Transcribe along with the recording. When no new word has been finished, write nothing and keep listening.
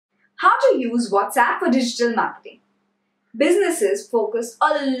How to use WhatsApp for digital marketing. Businesses focus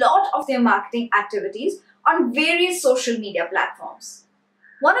a lot of their marketing activities on various social media platforms.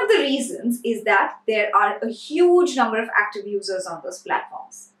 One of the reasons is that there are a huge number of active users on those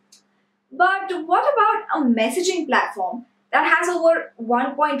platforms. But what about a messaging platform that has over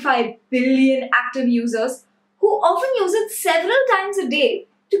 1.5 billion active users who often use it several times a day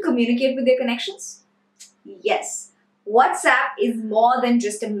to communicate with their connections? Yes, WhatsApp is more than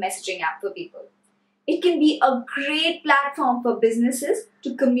just a messaging app for people. It can be a great platform for businesses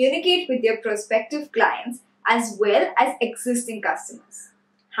to communicate with their prospective clients as well as existing customers.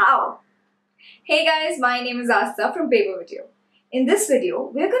 How? Hey guys, my name is Asta from PaperVideo. In this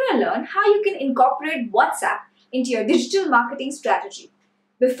video, we're going to learn how you can incorporate WhatsApp into your digital marketing strategy.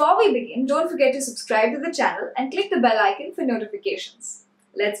 Before we begin, don't forget to subscribe to the channel and click the bell icon for notifications.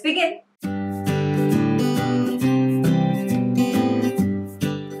 Let's begin.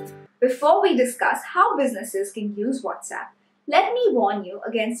 Before we discuss how businesses can use WhatsApp, let me warn you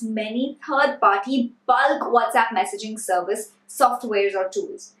against many third-party bulk WhatsApp messaging service softwares or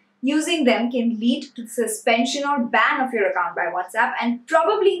tools. Using them can lead to suspension or ban of your account by WhatsApp and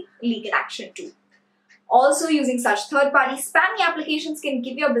probably legal action too. Also, using such third-party spammy applications can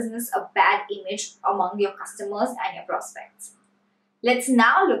give your business a bad image among your customers and your prospects. Let's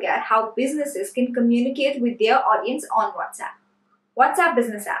now look at how businesses can communicate with their audience on WhatsApp. WhatsApp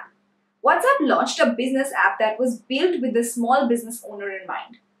Business App. WhatsApp launched a business app that was built with the small business owner in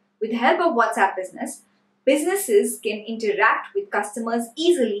mind. With the help of WhatsApp Business, businesses can interact with customers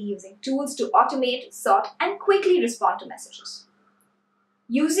easily using tools to automate, sort, and quickly respond to messages.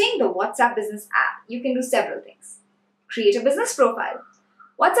 Using the WhatsApp Business app, you can do several things. Create a business profile.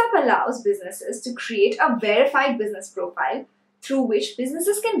 WhatsApp allows businesses to create a verified business profile through which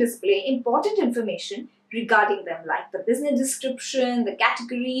businesses can display important information regarding them, like the business description, the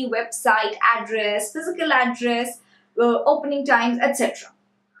category, website, address, physical address, opening times, etc.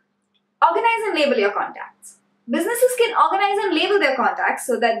 Organize and label your contacts. Businesses can organize and label their contacts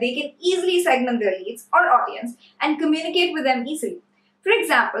so that they can easily segment their leads or audience and communicate with them easily. For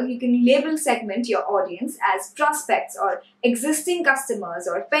example, you can segment your audience as prospects or existing customers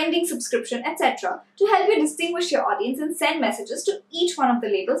or pending subscription, etc. to help you distinguish your audience and send messages to each one of the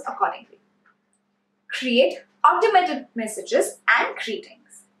labels accordingly. Create automated messages and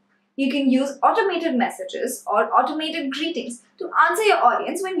greetings. You can use automated messages or automated greetings to answer your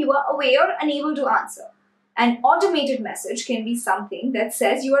audience when you are away or unable to answer. An automated message can be something that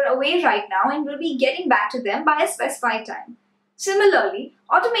says you are away right now and will be getting back to them by a specified time. Similarly,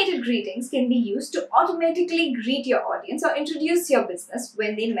 automated greetings can be used to automatically greet your audience or introduce your business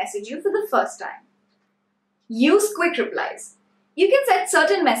when they message you for the first time. Use quick replies. You can set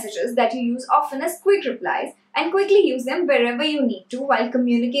certain messages that you use often as quick replies and quickly use them wherever you need to while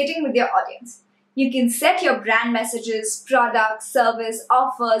communicating with your audience. You can set your brand messages, product, service,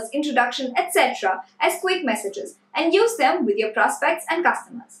 offers, introduction, etc. as quick messages and use them with your prospects and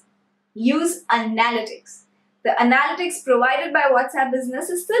customers. Use analytics. The analytics provided by WhatsApp Business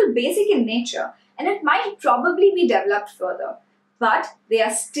is still basic in nature and it might probably be developed further, but they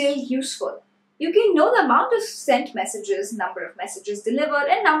are still useful. You can know the amount of sent messages, number of messages delivered,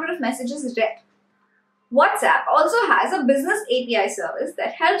 and number of messages read. WhatsApp also has a business API service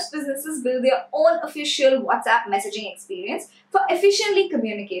that helps businesses build their own official WhatsApp messaging experience for efficiently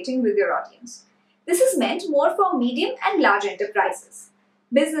communicating with your audience. This is meant more for medium and large enterprises.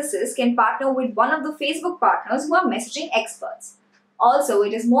 Businesses can partner with one of the Facebook partners who are messaging experts. Also,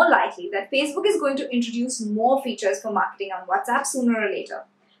 it is more likely that Facebook is going to introduce more features for marketing on WhatsApp sooner or later.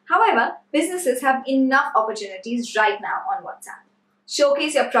 However, businesses have enough opportunities right now on WhatsApp.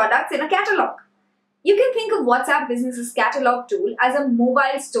 Showcase your products in a catalog. You can think of WhatsApp Business's catalog tool as a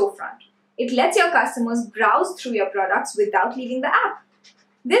mobile storefront. It lets your customers browse through your products without leaving the app.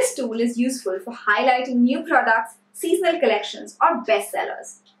 This tool is useful for highlighting new products, seasonal collections, or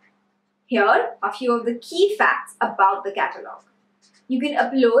bestsellers. Here are a few of the key facts about the catalog. You can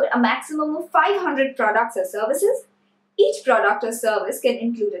upload a maximum of 500 products or services. Each product or service can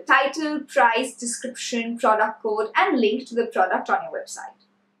include a title, price, description, product code, and link to the product on your website.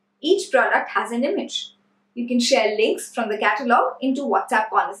 Each product has an image. You can share links from the catalog into WhatsApp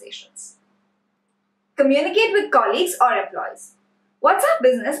conversations. Communicate with colleagues or employees. WhatsApp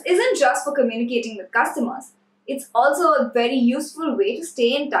Business isn't just for communicating with customers. It's also a very useful way to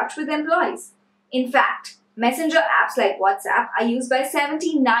stay in touch with employees. In fact, messenger apps like WhatsApp are used by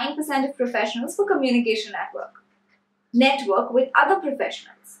 79% of professionals for communication at work. Network with other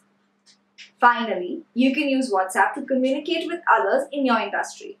professionals. Finally, you can use WhatsApp to communicate with others in your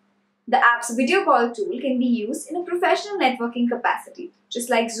industry. The app's video call tool can be used in a professional networking capacity, just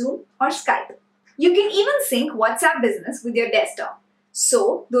like Zoom or Skype. You can even sync WhatsApp Business with your desktop.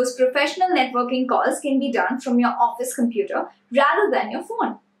 So, those professional networking calls can be done from your office computer rather than your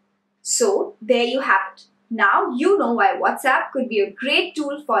phone. So, there you have it. Now you know why WhatsApp could be a great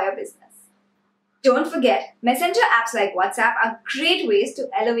tool for your business. Don't forget, messenger apps like WhatsApp are great ways to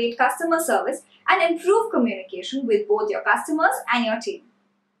elevate customer service and improve communication with both your customers and your team.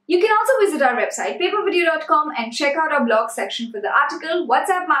 You can also visit our website papervideo.com and check out our blog section for the article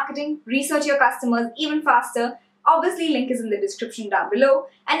WhatsApp Marketing, Research Your Customers Even Faster. Obviously, link is in the description down below.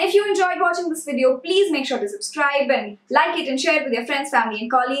 And if you enjoyed watching this video, please make sure to subscribe and like it and share it with your friends, family and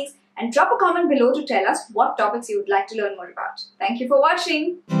colleagues. And drop a comment below to tell us what topics you would like to learn more about. Thank you for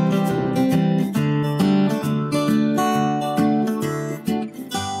watching.